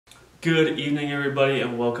Good evening, everybody,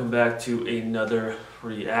 and welcome back to another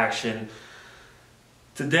reaction.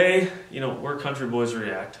 Today, we're Country Boys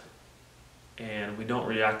React, and we don't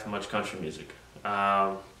react to much country music.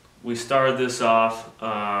 We started this off,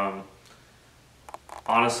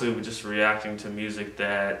 honestly, with just reacting to music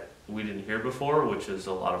that we didn't hear before, which is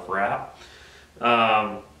a lot of rap.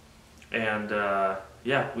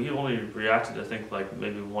 Yeah, we only reacted to, I think, like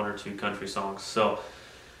maybe one or two country songs. So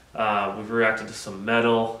we've reacted to some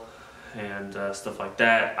metal and stuff like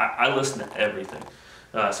that. I listen to everything.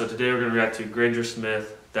 So today we're going to react to Granger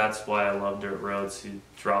Smith, That's Why I Love Dirt Roads. He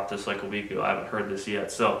dropped this like a week ago. I haven't heard this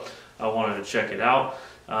yet, so I wanted to check it out.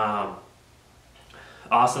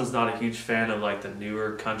 Austin's not a huge fan of like the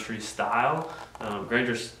newer country style.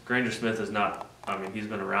 Granger Smith is not, he's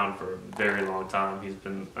been around for a very long time. He's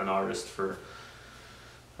been an artist for,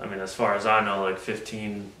 as far as I know, like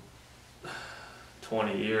 15,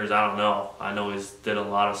 20 years. I don't know. I know he's did a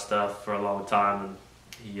lot of stuff for a long time,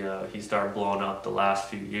 and he started blowing up the last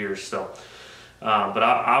few years. So, but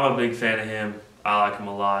I'm a big fan of him. I like him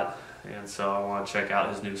a lot, and so I want to check out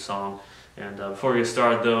his new song. And before we get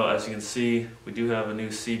started, though, as you can see, we do have a new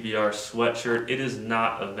CBR sweatshirt. It is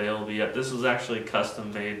not available yet. This was actually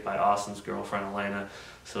custom made by Austin's girlfriend, Elena,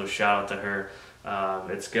 so shout out to her.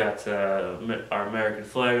 It's got our American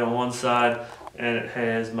flag on one side, and it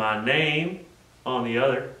has my name on the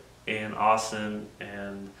other, and Austin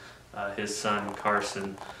and his son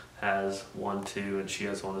Carson has one too, and she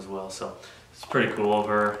has one as well. So it's pretty cool of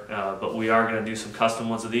her, but we are going to do some custom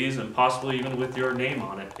ones of these, and possibly even with your name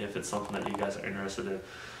on it if it's something that you guys are interested in.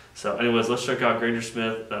 So anyways, let's check out Granger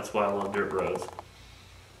Smith, That's Why I Love Dirt Roads.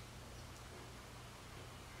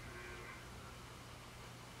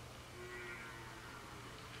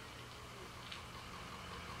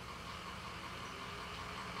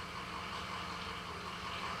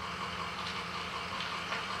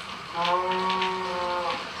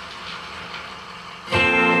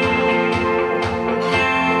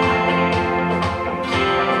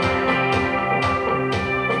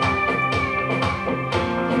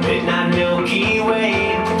 Midnight Milky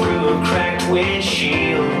Way through a cracked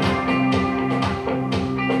windshield.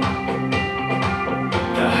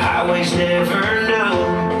 The highways never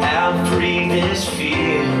know how free this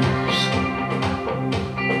feels.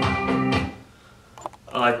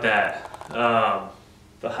 I like that.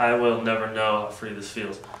 The highway will never know how free this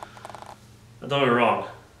feels. Don't get me wrong.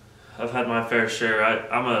 I've had my fair share.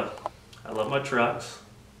 I love my trucks,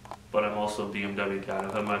 but I'm also a BMW guy.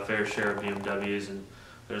 I've had my fair share of BMWs, and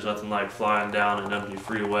there's nothing like flying down an empty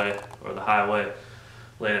freeway or the highway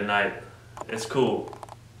late at night. It's cool,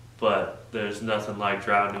 but there's nothing like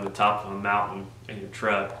driving to the top of a mountain in your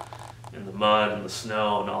truck, in the mud and the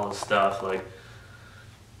snow and all this stuff. Like,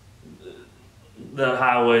 the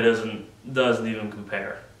highway doesn't even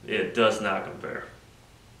compare. It does not compare.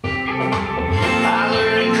 I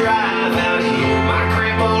learned to drive out here. My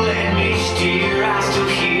grandpa let me steer. I still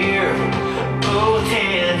hear both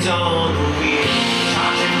hands on the wheel.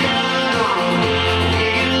 Talk to God on,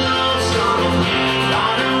 get lost on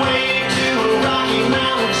our way to a Rocky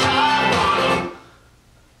Mountain top.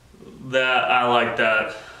 I like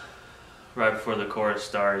that. Right before the chorus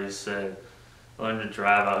started, he said, "I learned to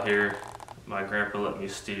drive out here. My grandpa let me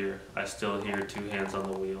steer. I still hear two hands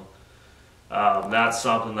on the wheel." That's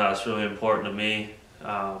something that's really important to me.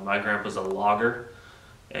 My grandpa's a logger,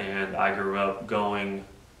 and I grew up going,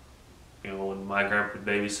 when my grandpa would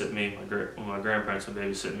babysit me, when my grandparents would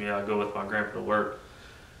babysit me, I'd go with my grandpa to work,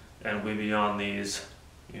 and we'd be on these,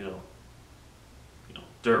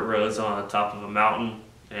 dirt roads on the top of a mountain,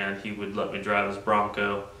 and he would let me drive his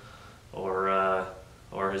Bronco, or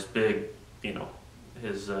his big,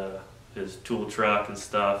 his tool truck and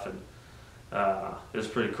stuff, and it was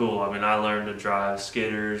pretty cool. I learned to drive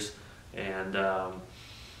skidders and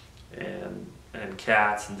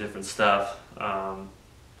cats and different stuff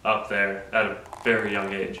up there at a very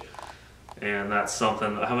young age, and that's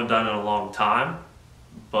something I haven't done in a long time,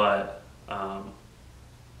 but I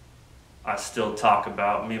still talk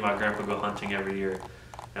about. Me and my grandpa go hunting every year,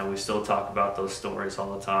 and we still talk about those stories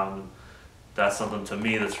all the time, and that's something to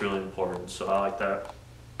me that's really important, so I like that.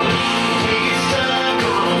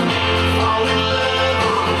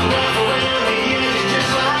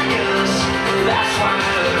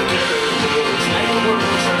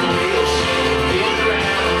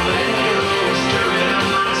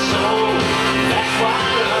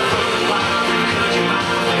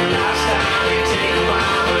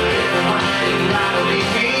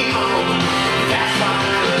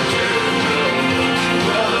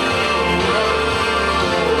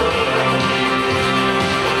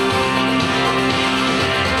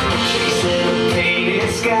 Chasing a painted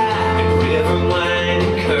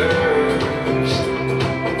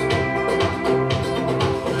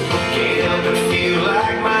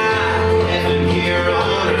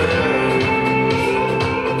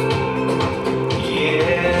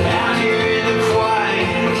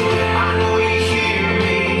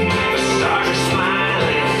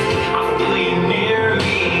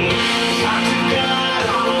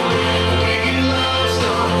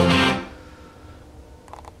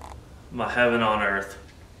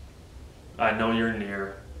I know you're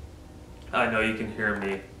near. I know you can hear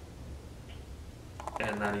me.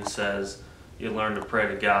 And then he says, you learn to pray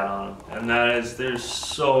to God on them. And there's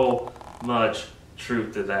so much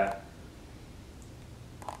truth to that.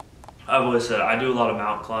 I've always said, I do a lot of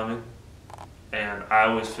mountain climbing, and I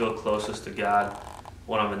always feel closest to God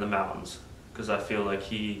when I'm in the mountains, because I feel like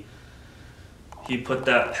he put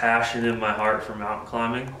that passion in my heart for mountain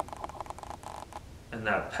climbing, and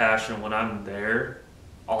that passion, when I'm there,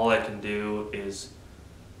 all I can do is,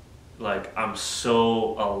 like, I'm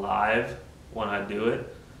so alive when I do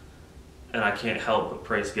it, and I can't help but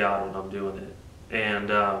praise God when I'm doing it. And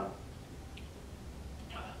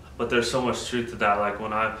but there's so much truth to that. Like,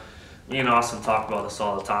 when me and Austin talk about this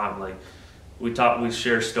all the time. Like, we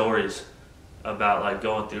share stories about, like,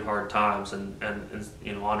 going through hard times, and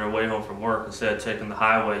you know, on your way home from work, instead of taking the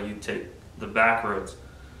highway, you take the back roads,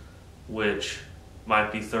 which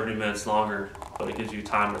might be 30 minutes longer, but it gives you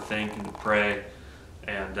time to think and to pray.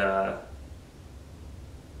 And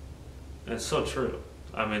it's so true.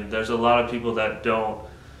 I mean, there's a lot of people that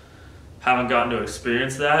haven't gotten to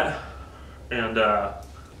experience that, and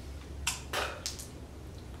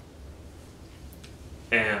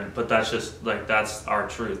but that's just, like, that's our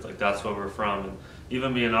truth. Like, that's where we're from. And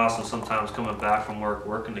even me and Austin, sometimes coming back from work,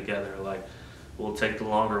 working together, like, we'll take the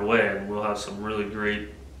longer way, and we'll have some really great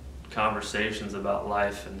conversations about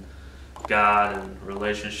life and God and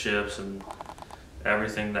relationships and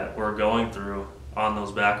everything that we're going through on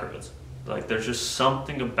those back roads. Like, there's just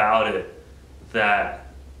something about it that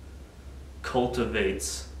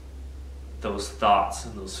cultivates those thoughts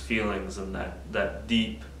and those feelings and that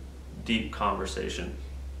deep conversation.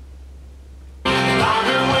 On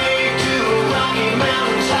her way to a rocky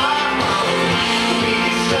mountain top, we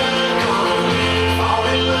get stuck on, fall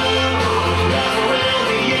in love on, rough around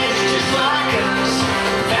the edge just like us.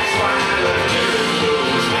 That's why I love dirt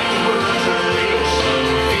roads, make the world release,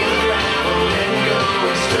 feel the gravel, letting go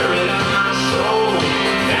and stirring up my soul.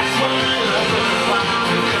 That's why I love running wild,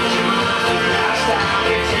 because you're my lifestyle.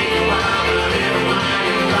 It takes a while, but never mind,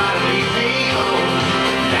 you gotta lead me home.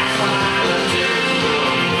 That's why I love dirt roads.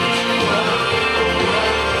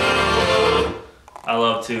 I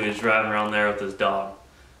love, too, he's driving around there with his dog.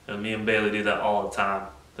 And me and Bailey do that all the time.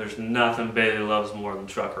 There's nothing Bailey loves more than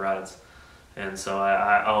truck rides. And so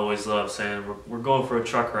I always love saying, we're going for a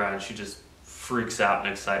truck ride, and she just freaks out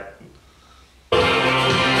in excitement.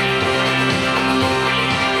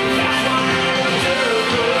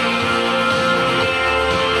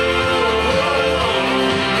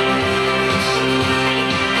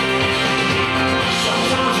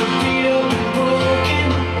 Sometimes we're beat up and broken,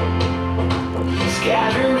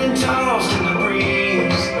 scattered and tossed in the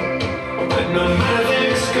breeze. But no matter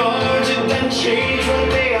their scars, it doesn't change what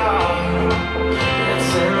they are. That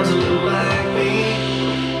sounds a little like me,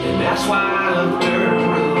 and that's why I love dirt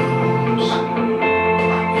roads.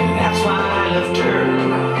 And that's why I love dirt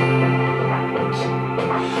roads.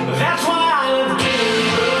 That's why I love dirt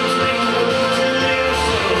roads, make the woods and let it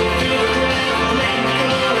slow. Feel the gravel, let it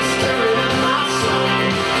go, and stir it up my soul.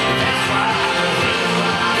 That's why I love dirt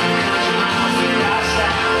roads, because you're my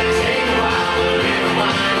lifestyle. It takes a while, but never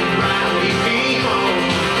mind, you ride with me home.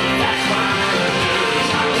 That's why I love dirt roads,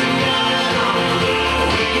 talk to God on,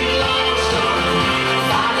 we get lost on,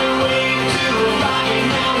 find our way to a rocky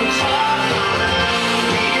mountain top.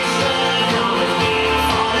 We get stuck on,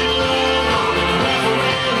 fall in love on, rough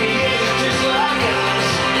around the edges just like us.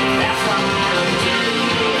 That's why I love dirt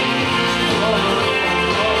roads.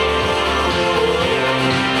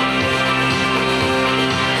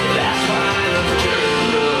 That's why I love dirt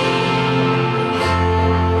roads.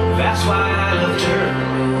 That's why I love dirt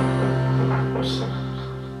roads.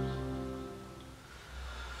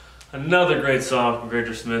 Another great song from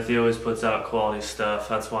Granger Smith. He always puts out quality stuff.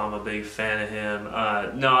 That's why I'm a big fan of him.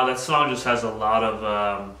 No, that song just has a lot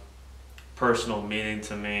of personal meaning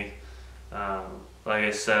to me. Like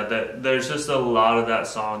I said, that there's just a lot of that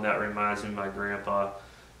song that reminds me of my grandpa,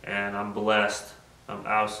 and I'm blessed. I'm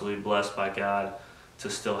absolutely blessed by God to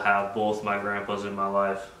still have both my grandpas in my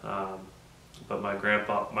life. But my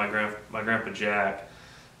grandpa Jack,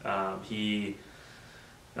 he,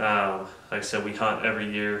 like I said, we hunt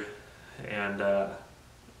every year, and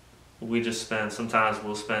we just sometimes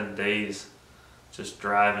we'll spend days just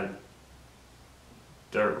driving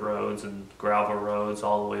dirt roads and gravel roads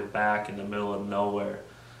all the way back in the middle of nowhere.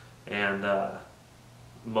 And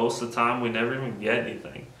most of the time we never even get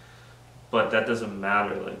anything. But that doesn't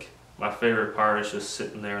matter. Like, my favorite part is just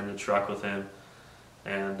sitting there in the truck with him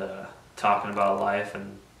and talking about life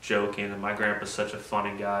and joking. And my grandpa's such a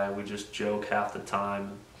funny guy. We just joke half the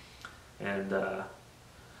time. And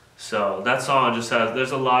So that song just has,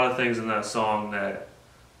 there's a lot of things in that song that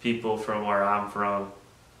people from where I'm from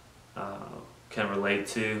can relate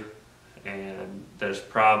to. And there's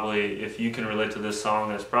probably, if you can relate to this song,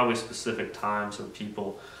 there's probably specific times or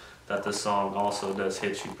people that the song also does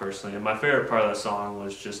hit you personally. And my favorite part of that song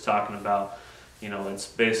was just talking about, you know, it's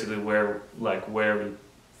basically where we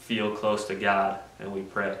feel close to God and we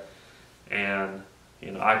pray. And,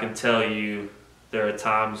 you know, I can tell you there are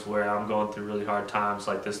times where I'm going through really hard times,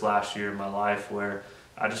 like this last year in my life, where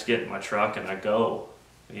I just get in my truck and I go.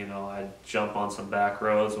 You know, I jump on some back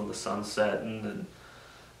roads when the sun's setting, and,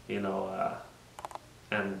 you know,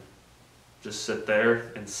 and just sit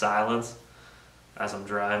there in silence as I'm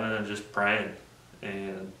driving and just praying.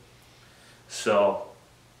 And so,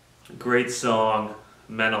 great song,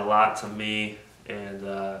 meant a lot to me,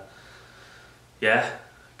 and yeah,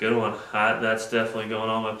 good one. That's definitely going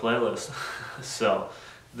on my playlist. So,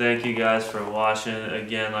 thank you guys for watching.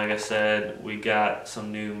 Again, like I said, we got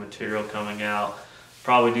some new material coming out.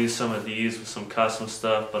 Probably do some of these with some custom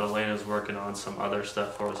stuff, but Elena's working on some other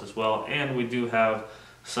stuff for us as well. And we do have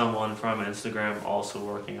someone from Instagram also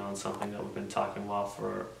working on something that we've been talking about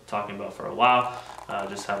for a while.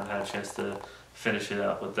 Just haven't had a chance to finish it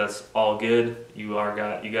up, but that's all good. You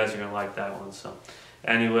guys are gonna like that one. So,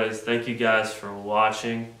 anyways, thank you guys for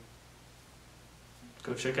watching.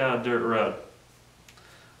 Go check out Dirt Road.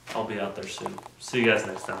 I'll be out there soon. See you guys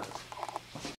next time.